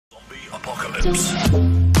apocalypse.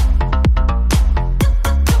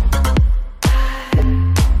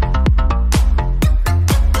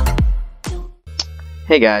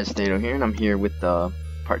 Hey guys, Thato here, and I'm here with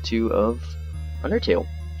part 2 of Undertale.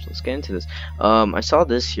 So let's get into this. I saw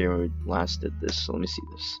this here when we last did this, so let me see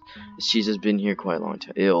this. This cheese has been here quite a long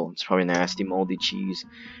time. Ew, it's probably nasty, moldy cheese.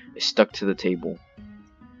 It's stuck to the table.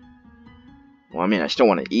 Well, I mean, I still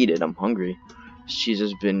want to eat it. I'm hungry. This cheese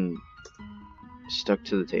has been stuck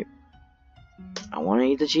to the table. I want to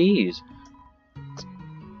eat the cheese.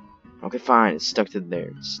 Okay, fine. It's stuck to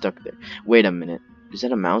there. It's stuck there. Wait a minute. Is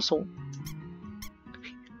that a mouse hole?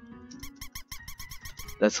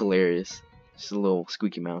 That's hilarious. Just a little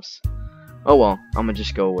squeaky mouse. Oh well, I'm gonna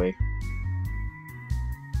just go away.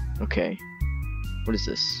 Okay. What is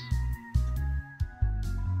this?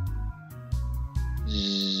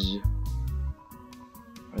 Zzz.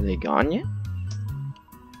 Are they gone yet?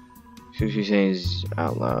 So she's saying he's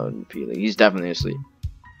out loud and peeling. He's definitely asleep.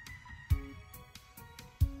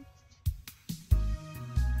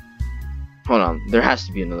 Hold on, there has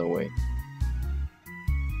to be another way.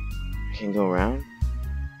 I can go around?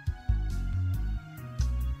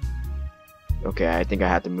 Okay, I think I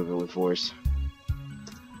have to move it with force.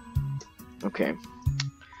 Okay.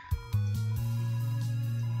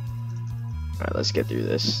 Alright, let's get through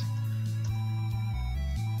this.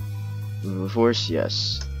 Move with force?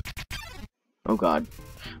 Yes. Oh god.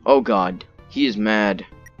 Oh god. He is mad.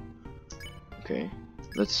 Okay.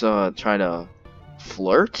 Let's try to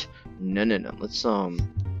flirt? No. Let's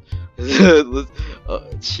let's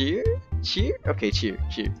cheer? Cheer? Okay, cheer.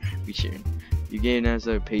 We cheering. You gain as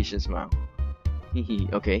a patient smile.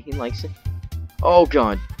 Okay, he likes it. Oh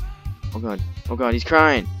god. Oh god, he's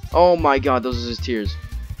crying. Oh my god, those are his tears.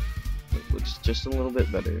 It looks just a little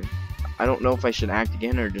bit better. I don't know if I should act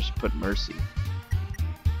again or just put mercy.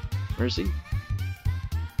 Mercy?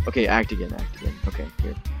 Okay, act again. Okay,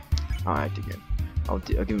 here. I'll act again. I'll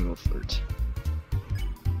give him a flirt.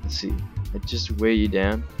 Let's see. I just weigh you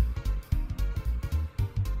down.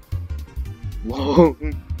 Whoa.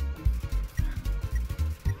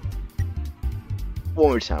 One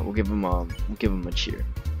more time. We'll give him a cheer.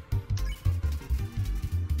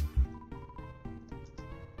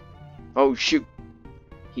 Oh shoot!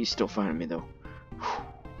 He's still finding me though. Whew.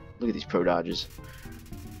 Look at these pro dodges.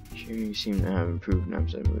 Sure, you seem to have improved now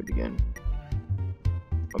as I moved again.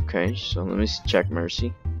 Okay, so let me check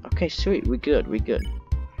mercy. Okay, sweet. We good.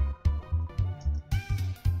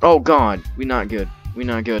 Oh god, we not good.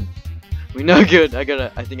 I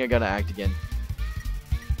think I gotta act again.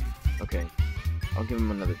 Okay. I'll give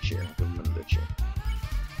him another cheer. He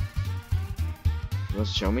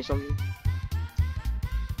wants to show me something?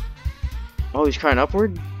 Oh, he's crying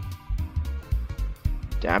upward?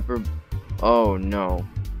 Dapper. Oh no.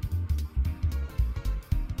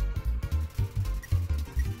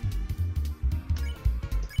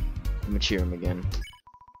 I'm gonna cheer him again.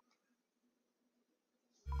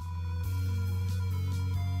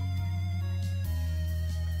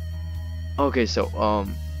 Okay, so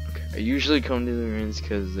okay. I usually come to the ruins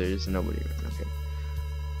because there's nobody around.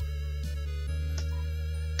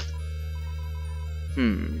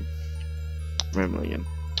 Okay. Rambling again.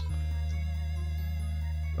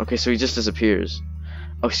 Okay, so he just disappears.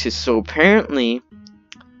 Okay, so apparently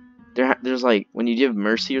there's like when you give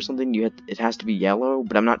mercy or something, it has to be yellow,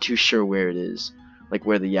 but I'm not too sure where it is, like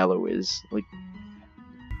where the yellow is. Like,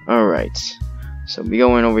 all right, so we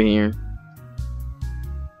going over here.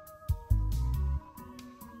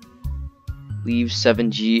 Leave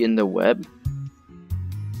 7G in the web.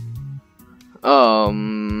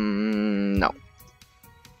 No.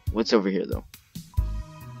 What's over here though?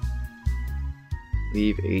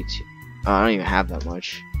 Leave 8. I don't even have that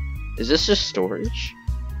much. Is this just storage?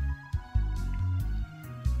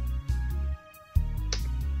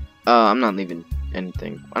 I'm not leaving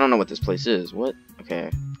anything. I don't know what this place is. What?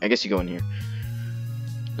 Okay, I guess you go in here.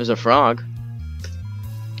 There's a frog.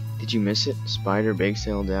 Did you miss it? Spider bake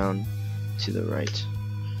sale down to the right.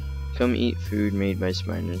 Come eat food made by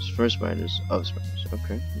spiders. For spiders. Of spiders.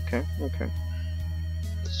 Okay.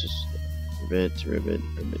 It's just ribbit,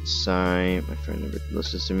 sigh. My friend never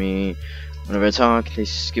listens to me. Whenever I talk, they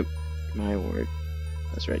skip my word.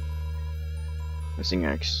 That's right. Pressing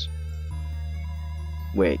X.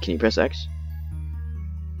 Wait, can you press X?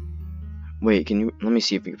 Wait, can you? Let me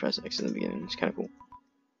see if you can press X in the beginning. It's kind of cool.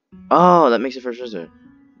 Oh, that makes it first resort.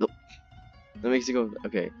 That makes it go.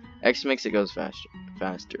 Okay, X makes it goes faster.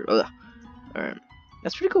 Ugh. Alright,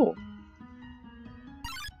 that's pretty cool.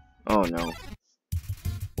 Oh no.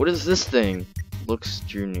 What is this thing? Looks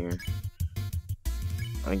Junior.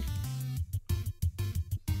 Is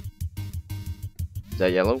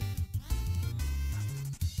that yellow?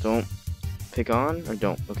 Don't pick on, or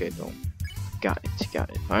don't. Okay, don't. Got it, got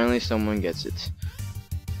it. Finally, someone gets it.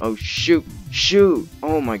 Oh, shoot, shoot!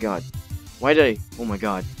 Oh my god. Why did I? Oh my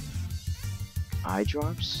god. Eye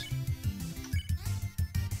drops?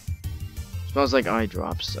 Smells like eye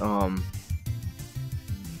drops. Oh,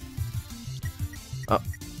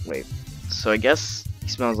 wait. So I guess he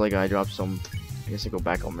smells like eye drops, so I guess I go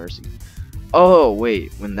back on Mercy. Oh,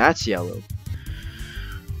 wait. When that's yellow.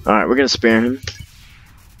 Alright, we're gonna spare him.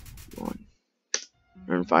 One.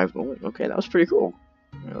 Earn 5 gold. Okay, that was pretty cool.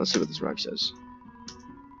 Alright, let's see what this rock says.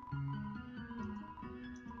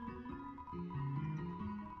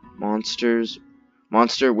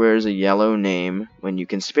 Monster wears a yellow name when you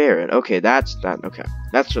can spare it. Okay, that's that. Okay,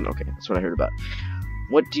 that's what I heard about.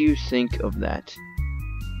 What do you think of that?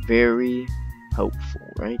 Very helpful,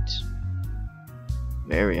 right?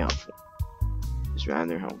 Very helpful. It's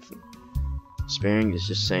rather helpful. Sparing is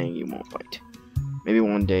just saying you won't fight. Maybe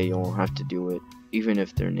one day you'll have to do it, even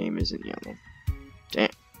if their name isn't yellow. Damn.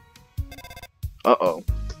 Uh-oh.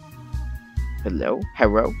 Hello?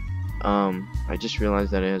 Hello? I just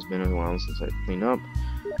realized that it has been a while since I cleaned up.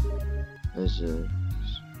 I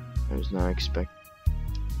was not expecting.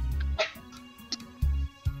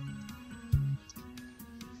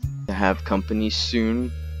 To have company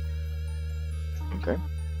soon. Okay.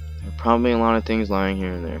 There are probably a lot of things lying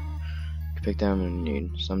here and there. You can pick them when you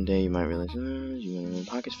need. Someday you might realize, you have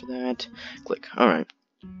pockets for that. Click. Alright.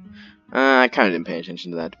 I kind of didn't pay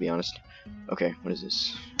attention to that, to be honest. Okay, what is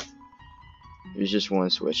this? There's just one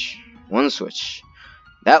switch. One switch.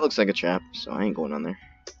 That looks like a trap, so I ain't going on there.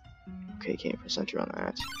 Okay, can't press enter on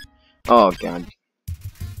that. Oh, god.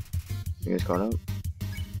 You guys caught up?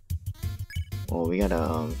 Oh, we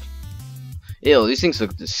gotta, ew, these things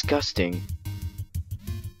look disgusting.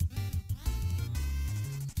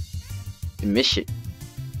 Miss it.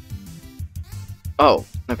 Oh,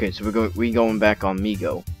 okay, so we going back on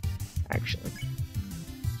Migo, actually.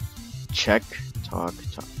 Check, talk.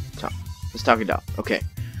 Let's talk it out. Okay.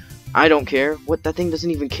 I don't care. What? That thing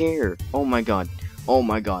doesn't even care. Oh my god. Oh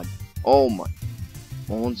my god. Oh my.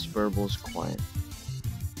 Bones, burbles, quiet.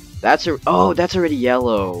 That's that's already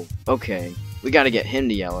yellow. Okay. We gotta get him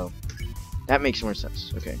to yellow. That makes more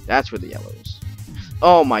sense. Okay. That's where the yellow is.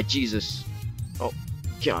 Oh my Jesus. Oh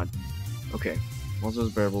god. Okay. Bones,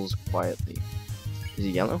 burbles, quietly. Is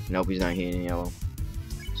he yellow? Nope, he's not hitting yellow.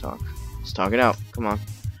 Talk. Let's talk it out. Come on.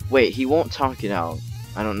 Wait, he won't talk it out.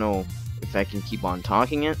 I don't know if I can keep on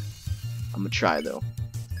talking it. I'm gonna try though.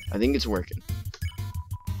 I think it's working.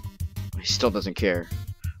 He still doesn't care.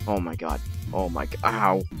 Oh my god. Oh my god.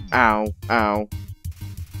 Ow. Ow. Ow.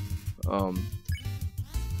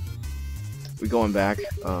 We going back.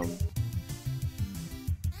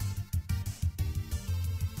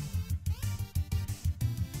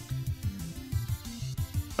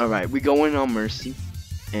 Alright, we go in on Mercy.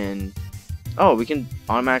 And oh, we can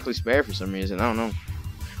automatically spare for some reason. I don't know.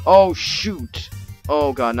 Oh shoot.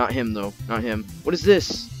 Oh god, not him though. Not him. What is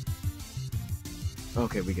this?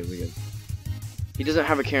 Okay, we good. He doesn't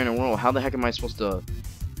have a care in the world. How the heck am I supposed to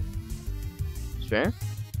spare?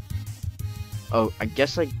 Oh, I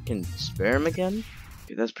guess I can spare him again?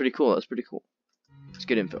 Okay, that's pretty cool. It's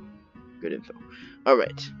good info. Good info.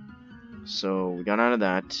 Alright. So we got out of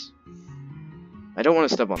that. I don't want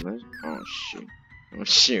to step on this. Oh shoot. Oh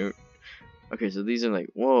shoot. Okay, so these are like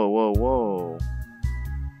whoa.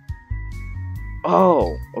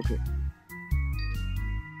 Oh, okay.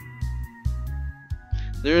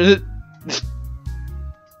 There's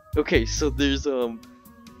okay, so there's a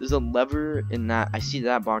lever in that. I see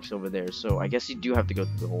that box over there, so I guess you do have to go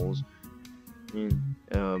through the holes.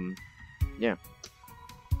 Yeah.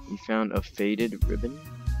 You found a faded ribbon?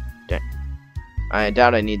 Dang. I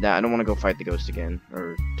doubt I need that. I don't want to go fight the ghost again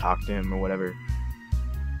or talk to him or whatever.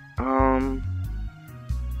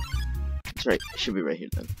 That's right. It should be right here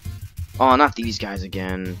then. Oh, not these guys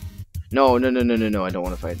again. No. I don't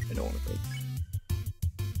want to fight.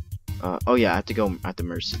 Oh yeah, I have to go at the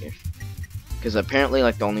Mercy. Because apparently,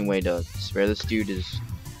 like, the only way to spare this dude is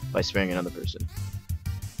by sparing another person.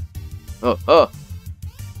 Oh! I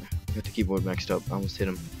got the keyboard mixed up. I almost hit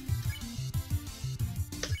him.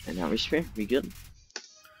 And now we spare. We good.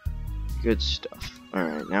 Good stuff.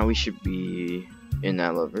 Alright, now we should be in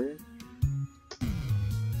that lever.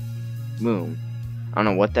 Boom. I don't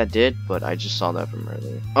know what that did, but I just saw that from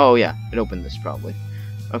earlier. Oh yeah, it opened this probably.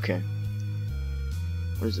 Okay.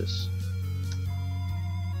 What is this?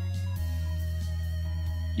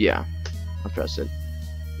 Yeah, I'll press it.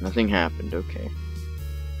 Nothing happened, okay.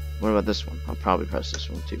 What about this one? I'll probably press this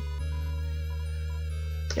one too.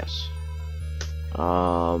 Yes.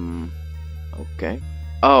 Okay.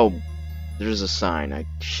 Oh, There's a sign. I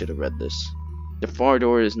should have read this. The far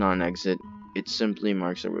door is not an exit. It simply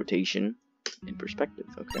marks a rotation in perspective.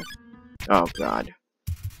 Okay. Oh god.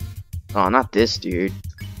 Oh, not this dude.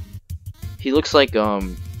 He looks like I'll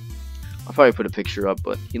probably put a picture up,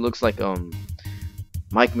 but he looks like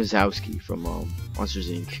Mike Wazowski from Monsters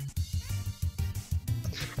Inc.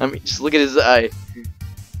 I mean, just look at his eye.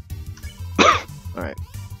 Alright.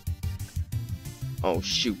 Oh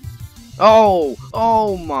shoot.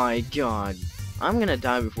 Oh my god. I'm gonna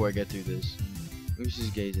die before I get through this. Who's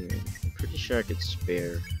just gazing at me? I'm pretty sure I could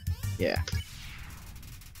spare. Yeah.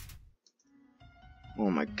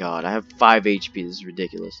 Oh my god, I have 5 HP. This is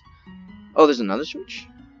ridiculous. Oh, there's another switch?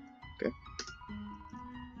 Okay.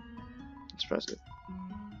 Let's press it.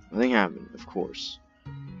 Nothing happened, of course.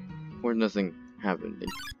 Or nothing happened.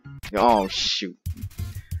 Oh shoot.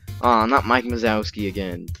 Oh, not Mike Wazowski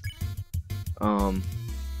again.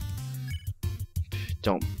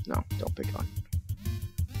 Don't pick on.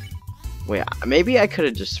 Wait, maybe I could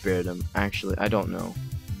have just spared him. Actually, I don't know.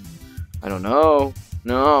 I don't know.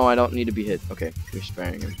 No, I don't need to be hit. Okay, we're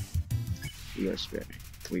sparing him. We are sparing.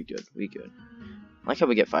 We good. We good. I like how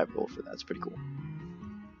we get 5 gold for that. That's pretty cool.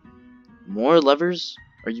 More levers?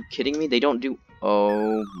 Are you kidding me? They don't do.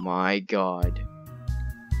 Oh my god.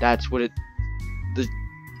 That's what it.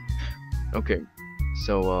 Okay.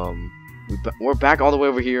 So we're back all the way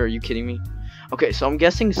over here. Are you kidding me? Okay, so I'm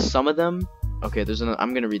guessing some of them. Okay, there's another.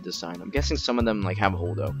 I'm gonna read the sign. I'm guessing some of them like have a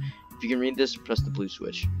holdo. If you can read this, press the blue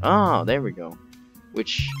switch. Oh, there we go.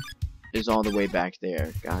 Which is all the way back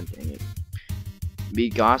there. God dang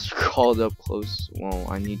it. Goss called up close. Well,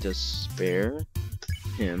 I need to spare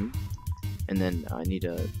him, and then I need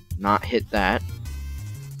to not hit that.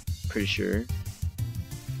 Pretty sure.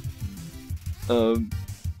 And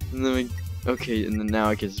then okay, and then now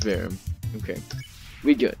I can spare him. Okay,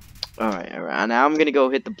 we good. Alright. Now I'm gonna go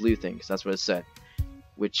hit the blue thing, because that's what it said.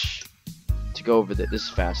 Which, to go over this is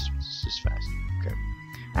fast. This is fast. Okay.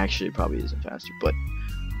 Actually, it probably isn't faster, but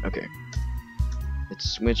okay. Let's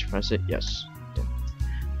switch, press it. Yes. Done.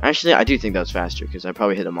 Actually, I do think that was faster, because I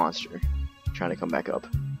probably hit a monster trying to come back up.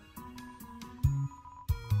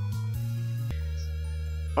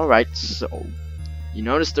 Alright, so you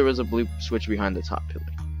notice there was a blue switch behind the top pillar.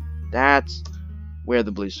 That's where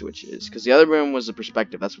the blue switch is, because the other room was a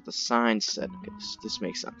perspective. That's what the sign said. Okay, this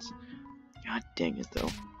makes sense. God dang it, though.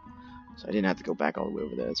 So I didn't have to go back all the way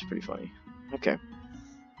over there. That's pretty funny. Okay,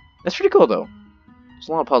 that's pretty cool, though. There's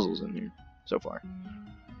a lot of puzzles in here so far.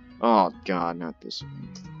 Oh god, not this one.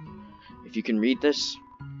 If you can read this,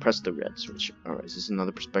 press the red switch. Alright, is this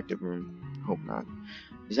another perspective room? Hope not.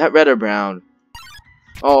 Is that red or brown?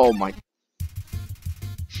 Oh my.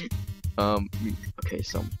 Okay,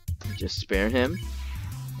 so just spare him,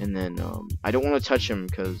 and then I don't want to touch him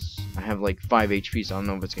because I have like 5 HP, so I don't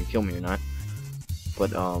know if it's gonna kill me or not.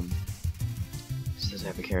 But this doesn't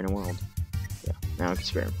have a care in the world. Yeah, now I can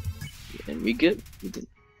spare him, and we good. We good.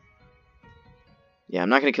 Yeah, I'm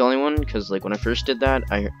not gonna kill anyone because like when I first did that,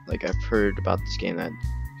 I've heard about this game that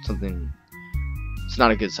something. It's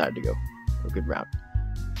not a good side to go, or a good route.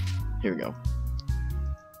 Here we go.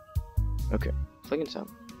 Okay, clicking sound.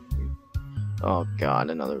 Oh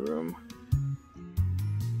god, another room.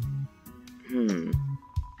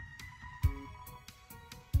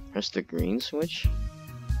 Press the green switch?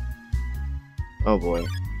 Oh boy.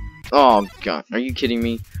 Oh god, are you kidding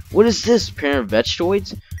me? What is this? Pair of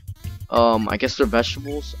vegetoids? I guess they're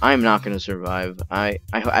vegetables. I'm not gonna survive. I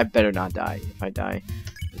better not die. If I die,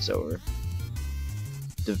 it's over.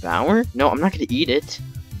 Devour? No, I'm not gonna eat it.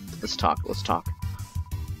 Let's talk, let's talk.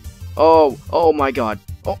 Oh my god.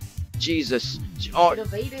 Oh Jesus. Oh,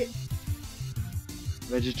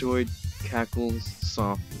 Vegetoid cackles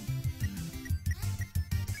softly.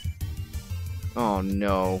 Oh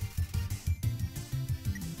no.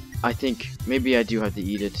 I think maybe I do have to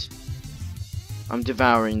eat it. I'm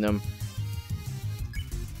devouring them.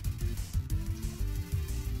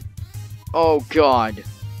 Oh god.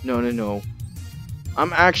 No.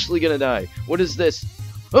 I'm actually gonna die. What is this?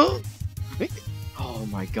 Oh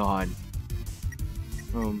my god.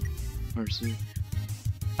 Mercy.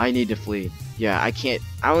 I need to flee. Yeah, I can't.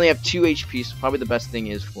 I only have 2 HP, so probably the best thing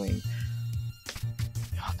is fleeing.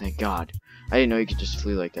 Oh, thank god. I didn't know you could just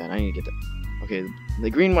flee like that. I need to get that. Okay, the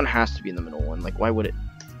green one has to be in the middle one. Like, why would it?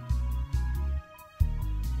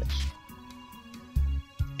 Yes.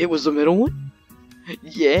 It was the middle one?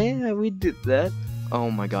 Yeah, we did that.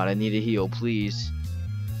 Oh my god, I need a heal, please.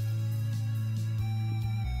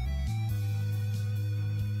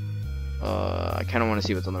 I kind of want to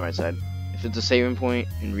see what's on the right side. If it's a saving point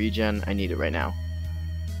and regen, I need it right now.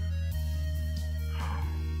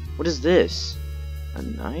 What is this? A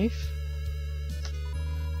knife?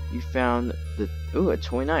 You found the a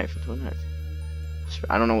toy knife. A toy knife.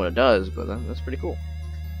 I don't know what it does, but that's pretty cool.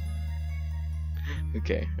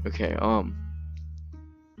 Okay.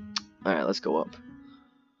 Alright, let's go up.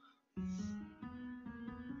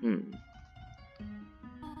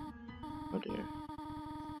 Oh dear.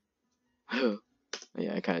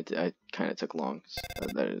 Yeah, I kind of took long.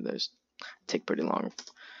 There's take pretty long.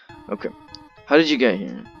 Okay. How did you get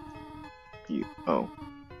here?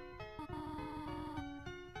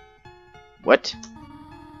 What?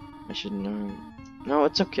 I should know. No,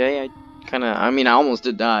 it's okay. I mean, I almost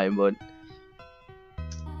did die, but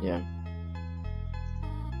yeah.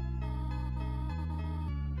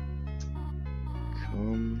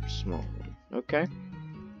 Come small. Okay.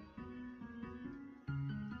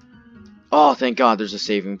 Oh, thank God, there's a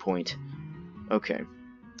saving point. Okay.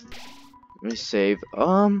 Let me save.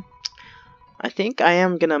 I think I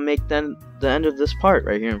am gonna make the end of this part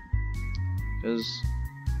right here, because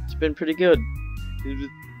it's been pretty good.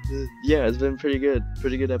 Yeah, it's been pretty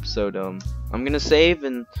good episode. I'm gonna save,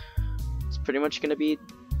 and it's pretty much gonna be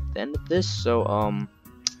the end of this. So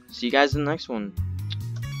see you guys in the next one.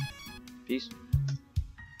 Peace.